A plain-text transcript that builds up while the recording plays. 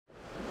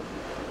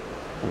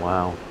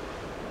Wow.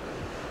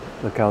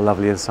 Look how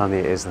lovely and sunny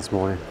it is this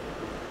morning.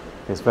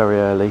 It's very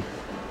early,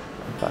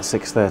 about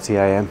 6:30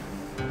 AM,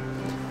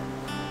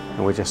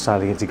 and we're just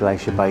sailing into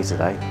Glacier Bay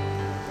today.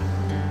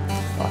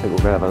 I think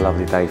we're going to have a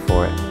lovely day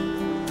for it.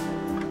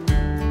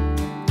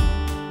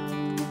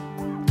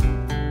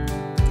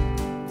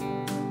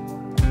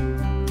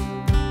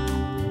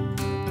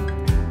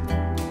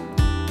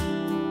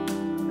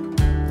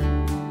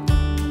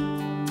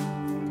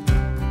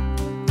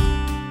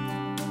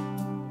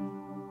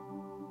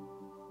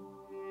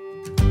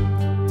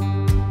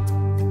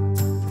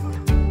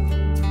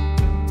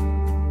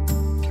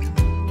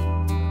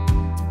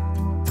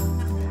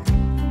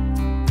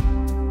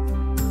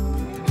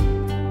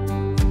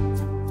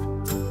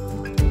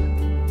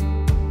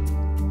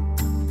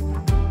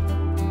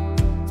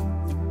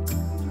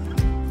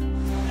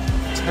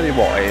 Tell you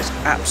what, it is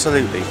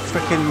absolutely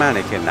freaking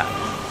manic in that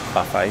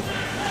buffet.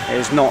 It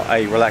is not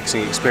a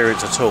relaxing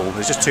experience at all.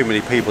 There's just too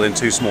many people in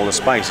too small a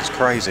space. It's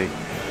crazy.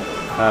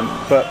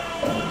 But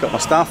got my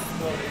stuff.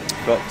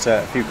 Got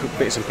a few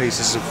bits and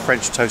pieces of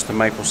French toast and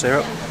maple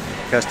syrup.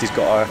 Kirsty's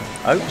got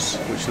her oats,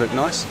 which look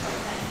nice.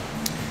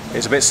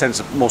 It's a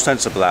bit more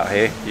sensible out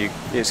here.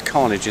 It's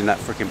carnage in that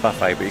freaking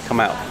buffet, but you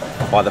come out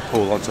by the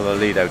pool onto the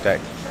Lido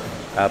deck,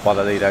 by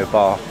the Lido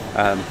bar.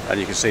 And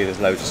you can see there's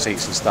loads of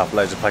seats and stuff,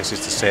 loads of places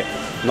to sit.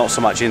 Not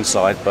so much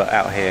inside, but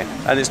out here.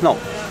 And it's not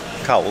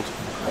cold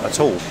at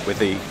all with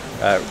the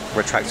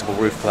retractable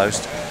roof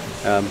closed,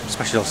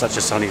 especially on such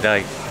a sunny day.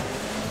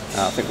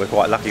 I think we're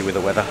quite lucky with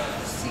the weather.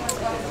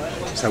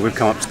 So we've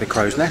come up to the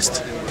Crow's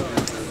Nest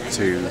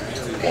to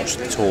watch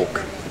the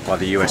talk by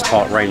the US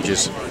Park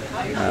Rangers,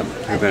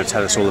 who are going to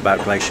tell us all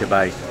about Glacier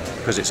Bay,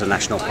 because it's a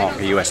national park,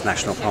 a US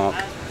national park.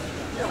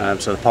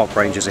 So the park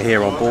rangers are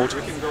here on board,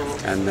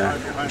 and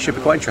it should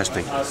be quite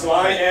interesting. So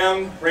I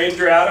am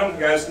Ranger Adam. You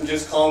guys can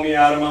just call me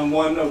Adam. I'm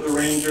one of the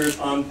rangers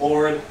on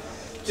board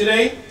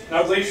today.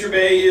 Now, Glacier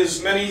Bay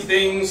is many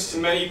things to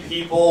many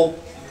people.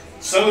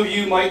 Some of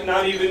you might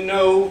not even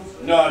known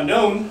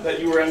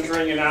that you were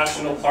entering a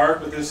national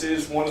park, but this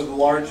is one of the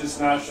largest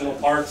national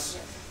parks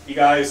you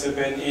guys have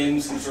been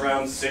in since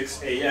around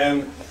 6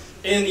 AM.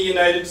 In the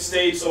United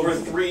States, over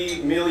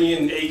 3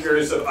 million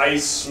acres of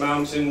ice,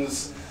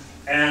 mountains,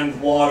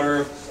 and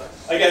water.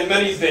 Again,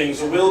 many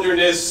things: a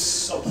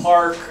wilderness, a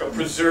park, a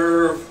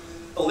preserve,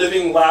 a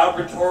living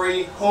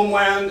laboratory,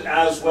 homeland,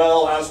 as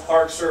well as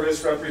Park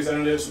Service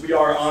representatives. We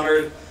are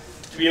honored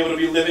to be able to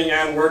be living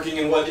and working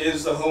in what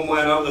is the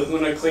homeland of the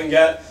Hoona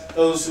Tlingit,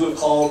 those who have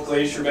called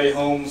Glacier Bay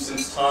home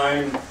since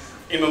time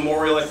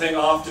immemorial. I think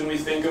often we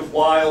think of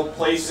wild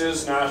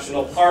places,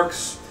 national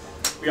parks.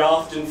 We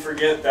often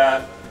forget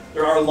that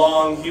there are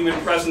long human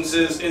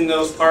presences in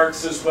those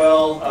parks as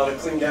well. The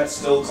Tlingit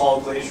still call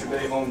Glacier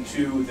Bay home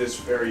to this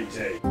very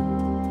day.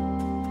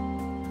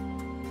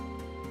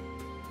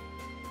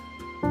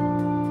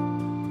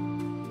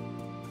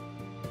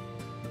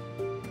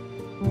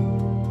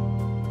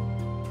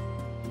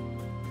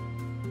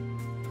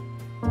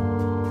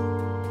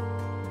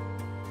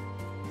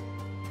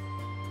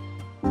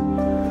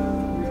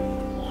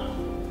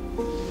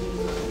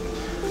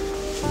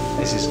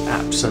 This is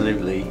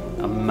absolutely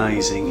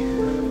amazing.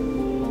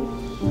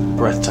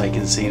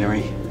 Breathtaking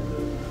scenery.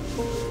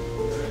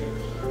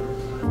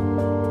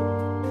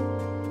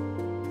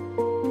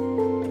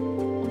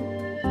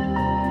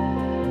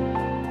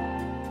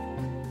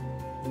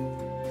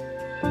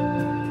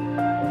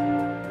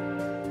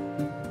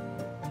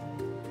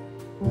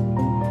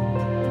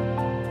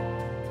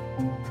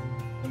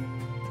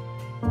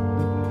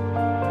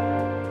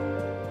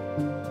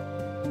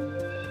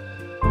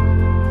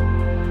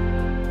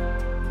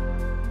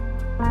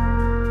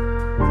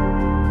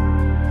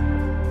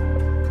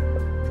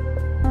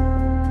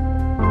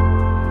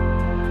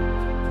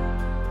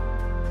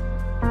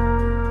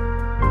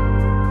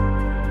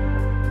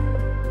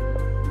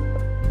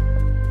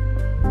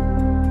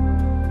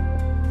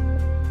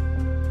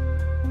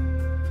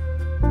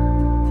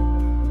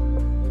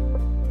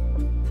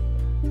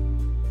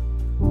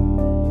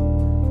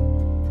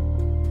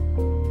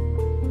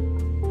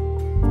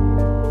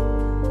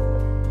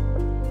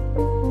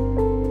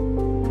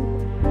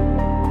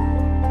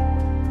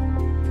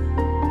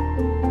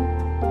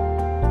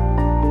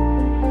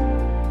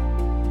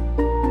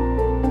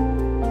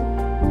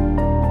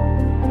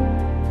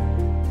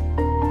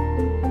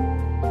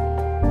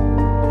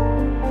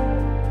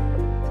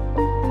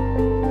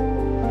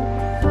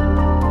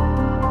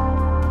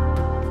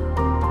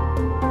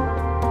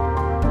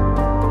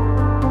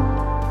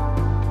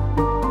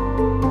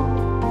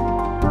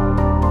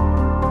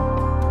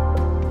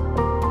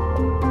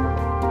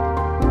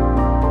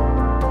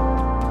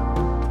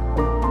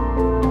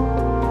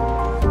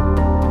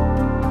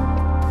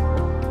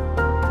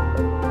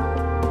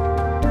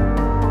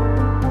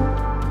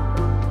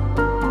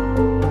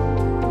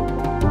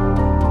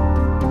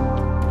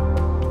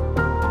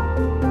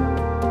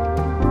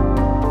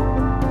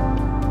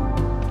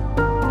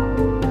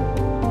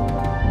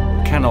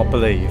 Cannot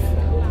believe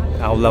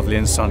how lovely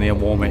and sunny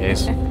and warm it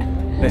is.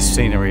 This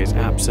scenery is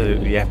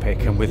absolutely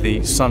epic, and with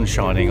the sun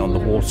shining on the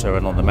water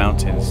and on the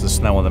mountains, the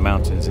snow on the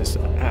mountains, it's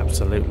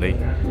absolutely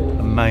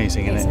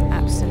amazing, isn't it? It's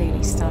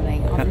absolutely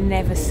stunning. I've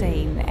never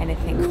seen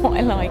anything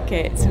quite like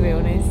it, to be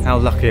honest. How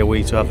lucky are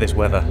we to have this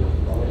weather?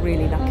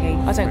 Really lucky.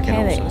 I don't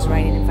care that it was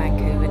raining in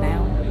Vancouver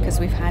now, because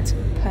we've had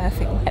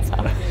perfect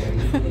weather.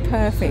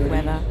 Perfect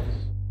weather.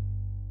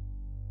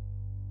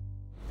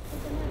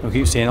 We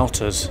keep seeing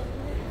otters.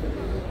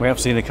 We have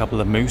seen a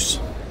couple of moose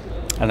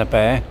and a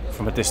bear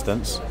from a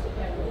distance.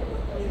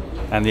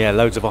 And yeah,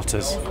 loads of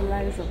otters. There's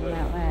loads of them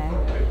out there.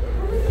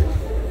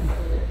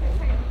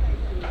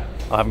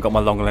 I haven't got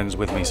my long lens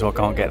with me, so I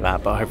can't get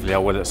that, but hopefully I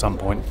will at some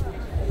point.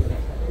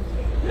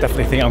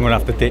 Definitely think I'm going to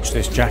have to ditch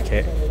this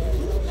jacket.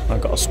 I've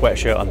got a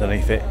sweatshirt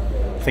underneath it,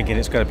 thinking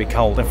it's going to be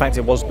cold. In fact,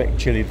 it was a bit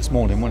chilly this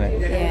morning, wasn't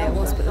it? Yeah, it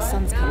was, but the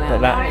sun's come out.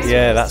 But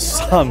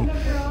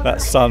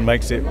that sun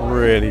makes it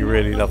really,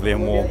 really lovely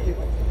and warm.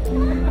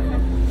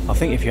 I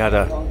think if you had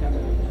a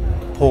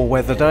poor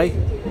weather day,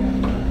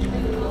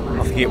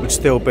 I think it would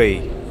still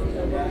be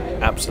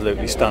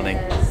absolutely stunning.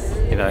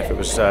 You know, if it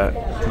was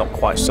not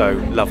quite so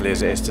lovely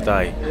as it is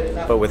today.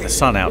 But with the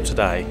sun out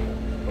today,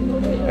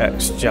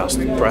 it's just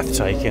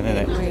breathtaking, isn't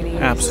it? It really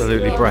is.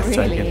 Absolutely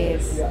breathtaking. It really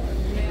is.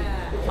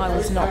 I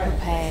was not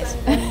prepared.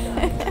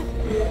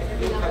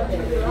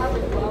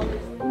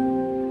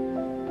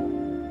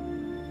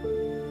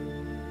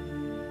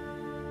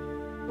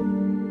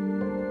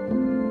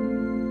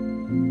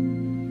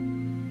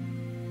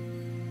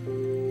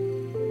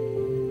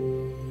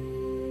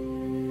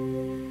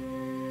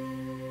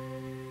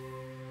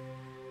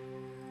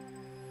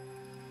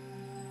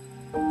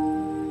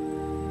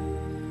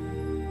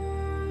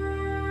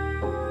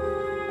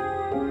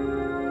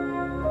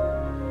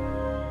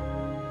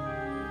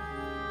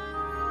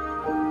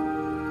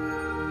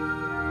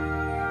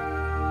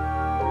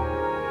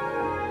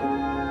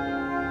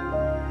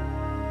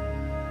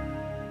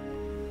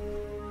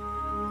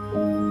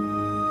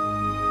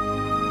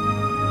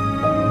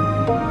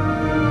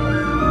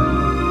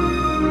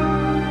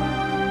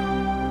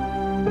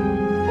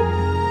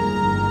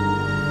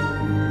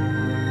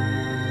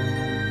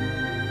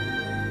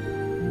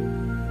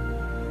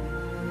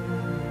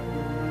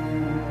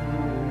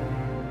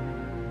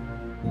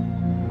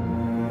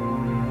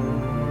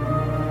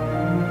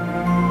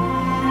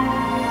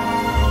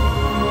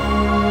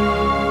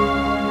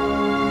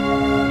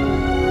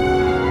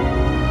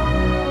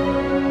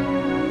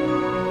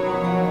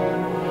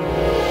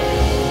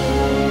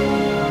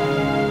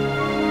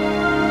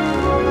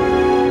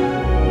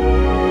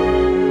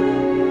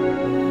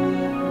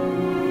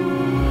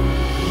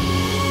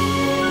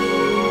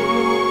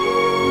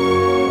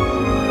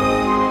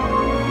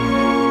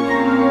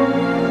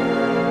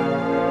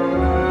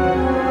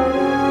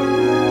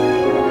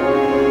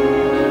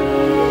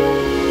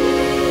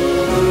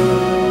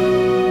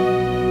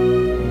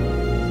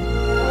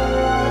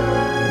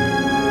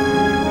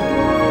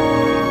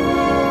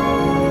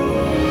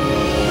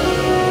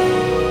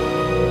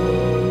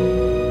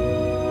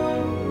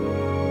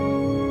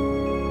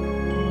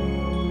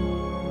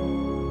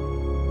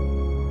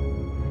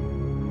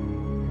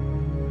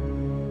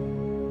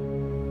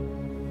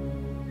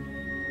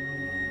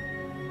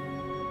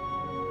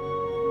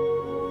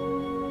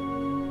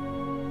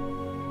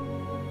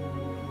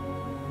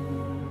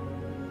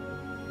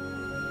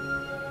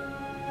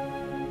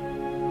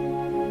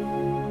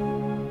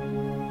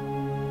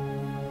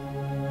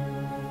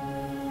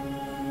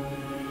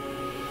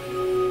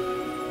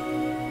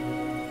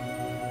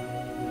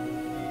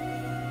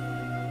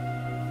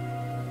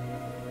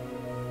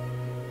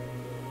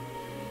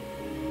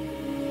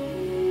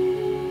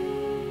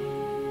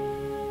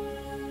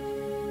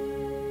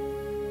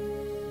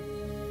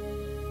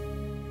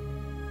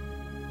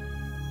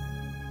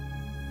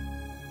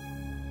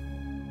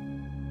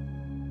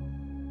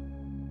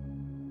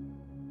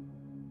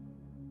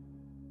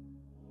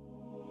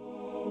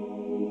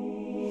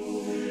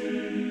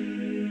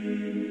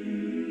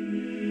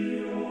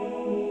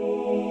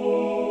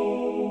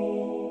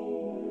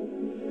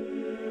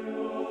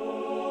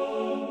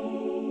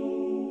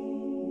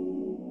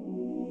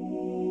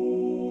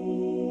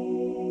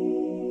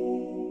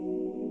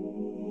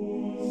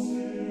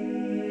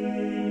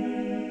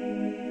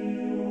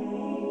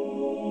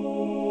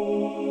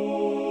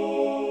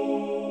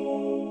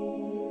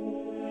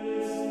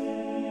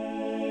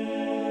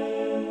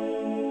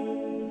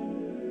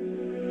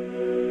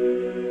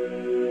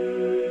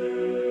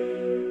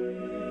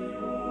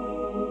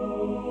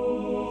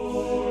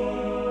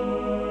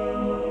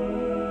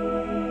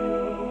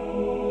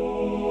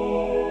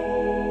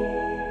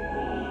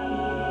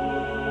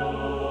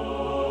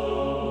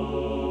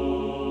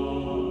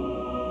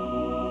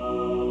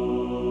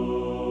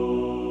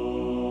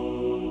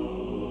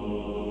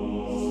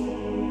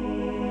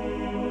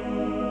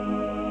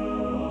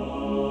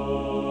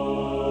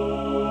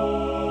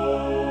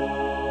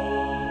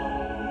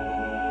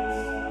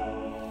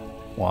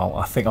 Wow,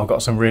 I think I've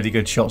got some really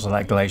good shots of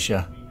that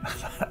glacier.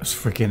 That was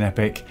freaking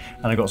epic.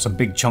 And I got some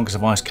big chunks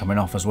of ice coming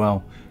off as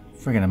well.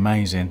 Freaking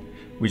amazing.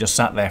 We just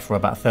sat there for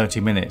about 30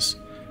 minutes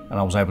and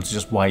I was able to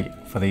just wait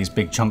for these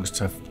big chunks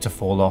to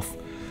fall off.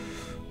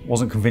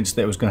 Wasn't convinced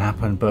that it was going to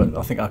happen, but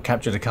I think I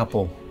captured a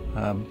couple.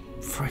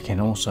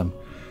 Freaking awesome.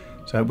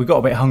 So we got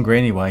a bit hungry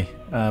anyway.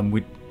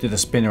 We did a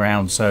spin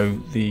around so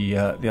the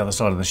other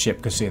side of the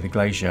ship could see the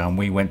glacier, and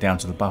we went down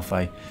to the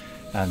buffet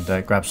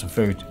and grabbed some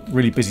food.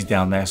 Really busy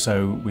down there,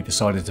 so we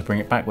decided to bring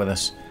it back with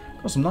us.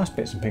 Got some nice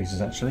bits and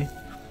pieces actually.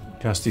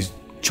 Kirsty's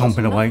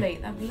chomping away.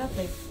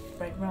 Lovely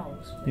bread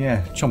rolls.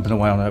 Yeah, chomping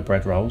away on her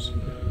bread rolls.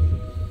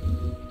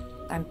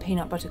 And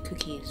peanut butter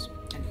cookies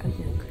and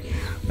oatmeal cookies.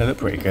 They look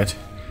pretty good.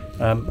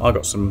 I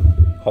got some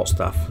hot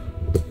stuff.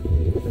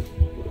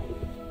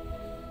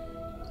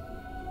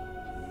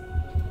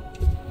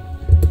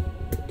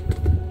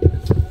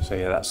 So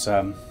yeah, that's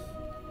some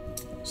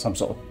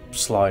sort of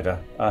slider.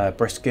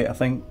 Brisket, I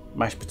think,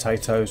 mashed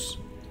potatoes,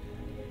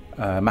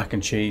 mac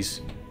and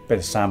cheese, bit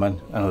of salmon,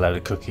 and a load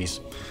of cookies.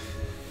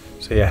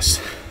 So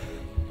yes,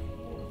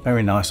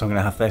 very nice. I'm going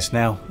to have this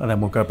now, and then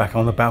we'll go back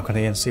on the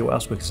balcony and see what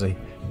else we can see.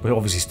 We're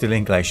obviously still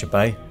in Glacier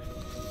Bay,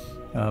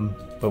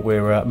 but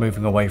we're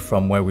moving away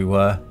from where we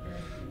were.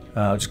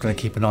 I'm just going to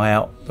keep an eye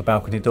out the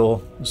balcony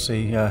door and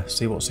see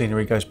what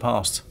scenery goes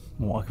past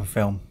and what I can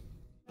film.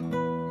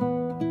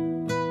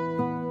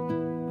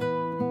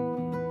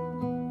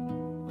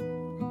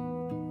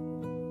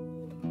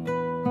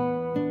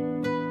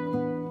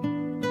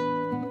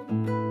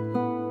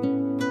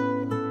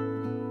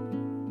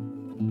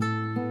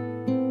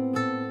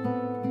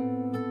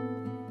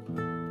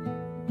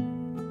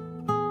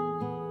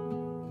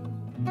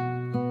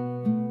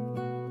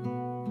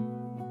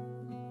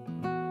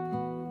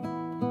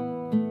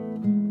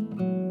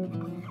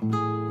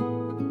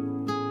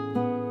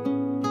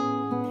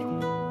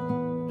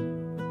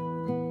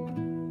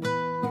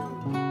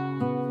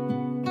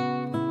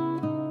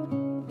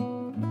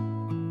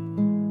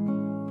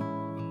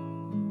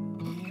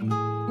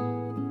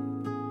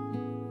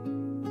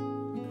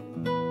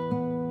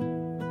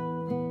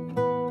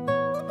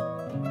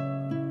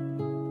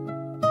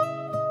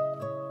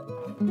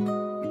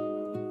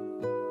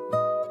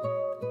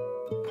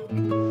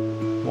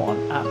 What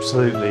an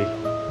absolutely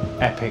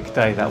epic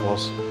day that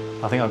was.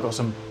 I think I've got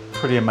some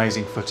pretty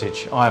amazing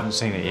footage. I haven't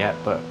seen it yet,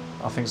 but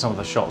I think some of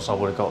the shots I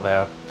would have got there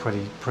are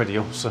pretty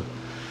awesome.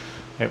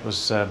 It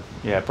was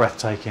yeah,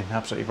 breathtaking,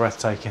 absolutely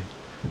breathtaking.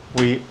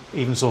 We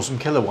even saw some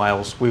killer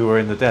whales. We were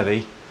in the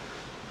deli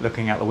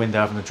looking out the window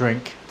having a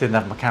drink, didn't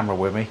have my camera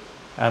with me,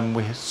 and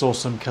we saw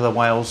some killer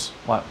whales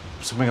like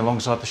swimming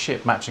alongside the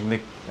ship, matching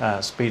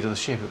the speed of the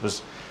ship. It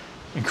was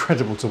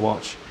incredible to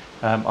watch.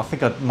 I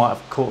think I might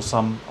have caught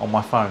some on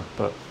my phone,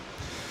 but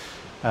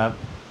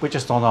we're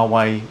just on our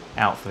way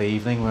out for the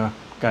evening. We're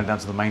going down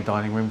to the main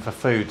dining room for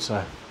food,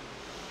 so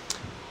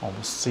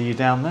I'll see you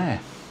down there.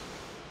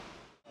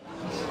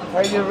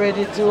 Are you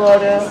ready to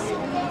order?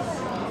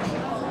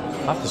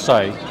 I have to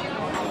say,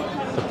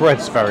 the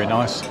bread's very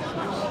nice.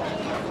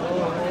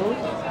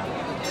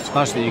 It's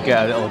nice that you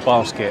get a little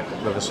basket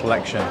with a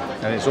selection,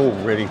 and it's all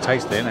really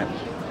tasty, isn't it?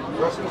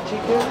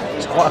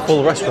 It's quite a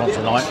full restaurant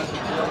tonight,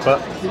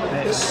 but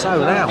it's so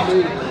loud.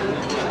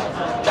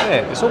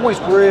 Yeah, it's always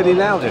really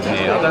loud in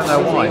here. I don't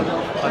know why.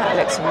 That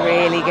looks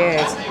really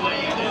good.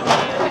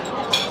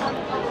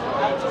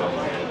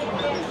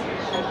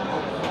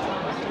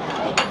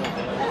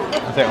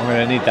 I think I'm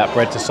going to need that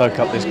bread to soak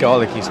up this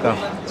garlicky stuff.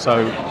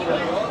 So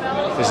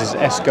this is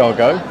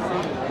escargot.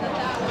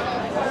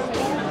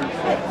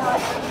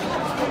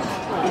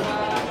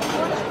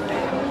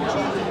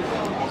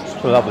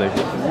 It's lovely,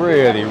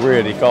 really,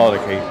 really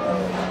garlicky.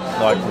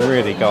 Like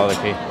really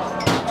garlicky.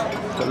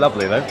 But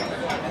lovely though.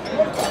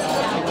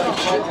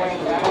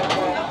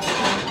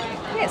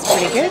 Yeah, it's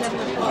pretty good.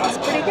 It's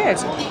pretty good.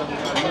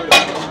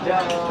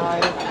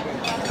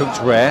 Cooked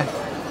rare,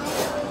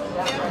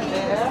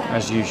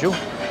 as usual.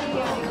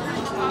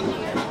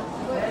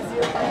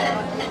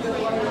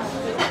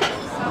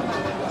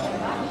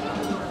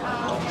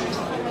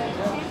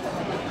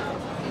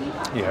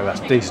 Yeah,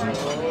 that's decent.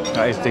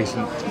 That is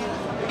decent.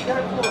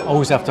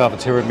 Always have to have a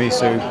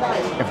tiramisu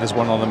if there's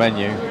one on the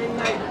menu.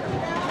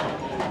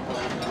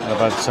 I've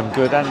had some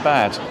good and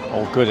bad,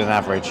 or good and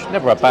average.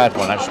 Never a bad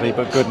one actually,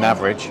 but good and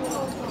average.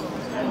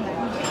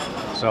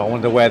 So I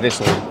wonder where this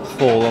will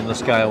fall on the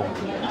scale.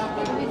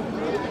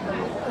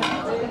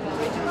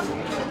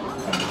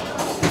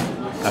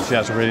 Actually,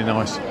 that's really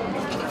nice.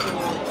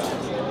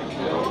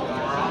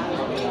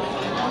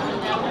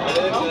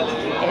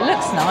 It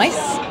looks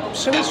nice.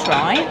 Shall we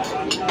try?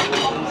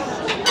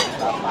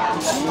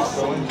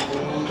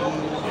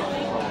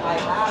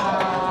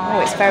 Oh,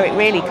 it's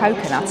really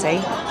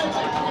coconutty.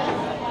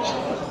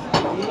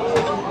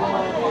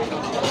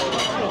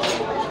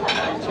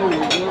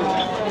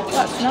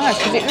 That's nice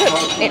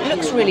because it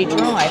looks really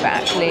dry, but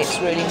actually it's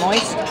really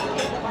moist.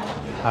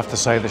 I have to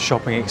say the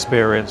shopping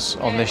experience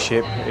on this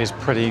ship is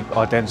pretty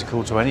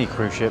identical to any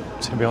cruise ship,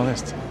 to be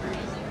honest.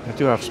 They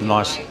do have some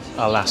nice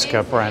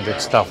Alaska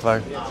branded stuff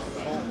though.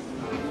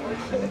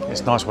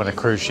 It's nice when a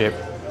cruise ship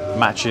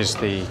matches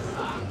the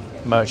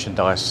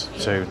merchandise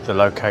to the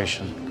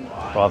location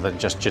rather than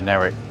just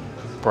generic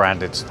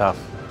branded stuff.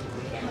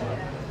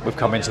 We've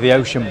come into the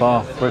Ocean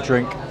Bar for a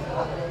drink.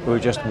 We were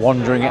just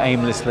wandering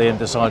aimlessly and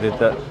decided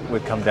that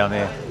we'd come down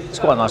here. It's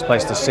quite a nice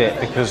place to sit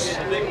because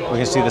we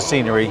can see the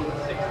scenery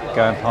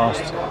going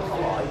past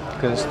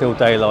because it's still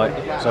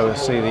daylight. So we'll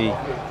see the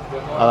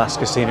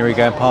Alaska scenery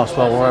going past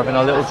while we're having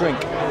our little drink.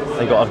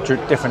 They've got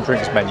a different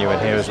drinks menu in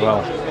here as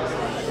well.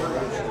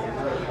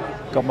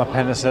 Got my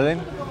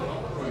penicillin.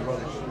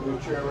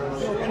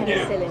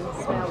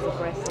 Penicillin smells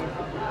aggressive.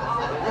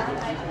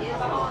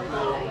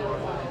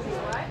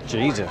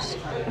 Jesus.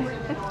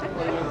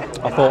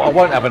 I thought I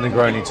won't have a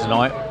Negroni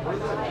tonight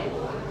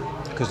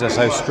because they're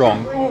so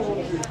strong.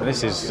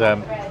 This is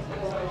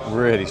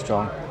really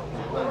strong.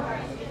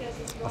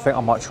 I think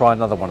I might try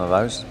another one of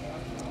those.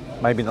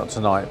 Maybe not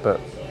tonight, but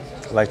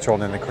later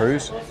on in the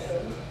cruise.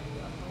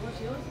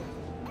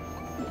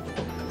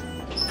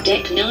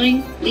 Deck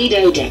 9,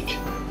 Lido deck.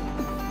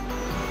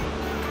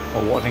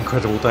 Oh, what an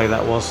incredible day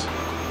that was.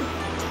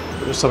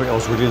 It was something I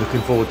was really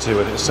looking forward to,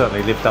 and it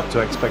certainly lived up to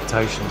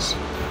expectations.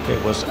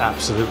 It was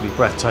absolutely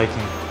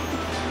breathtaking.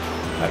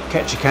 At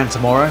Ketchikan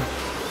tomorrow,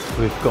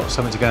 we've got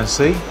something to go and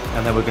see,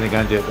 and then we're going to go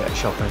and do a bit of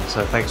shopping.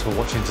 So thanks for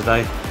watching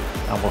today,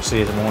 and we'll see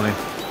you in the morning.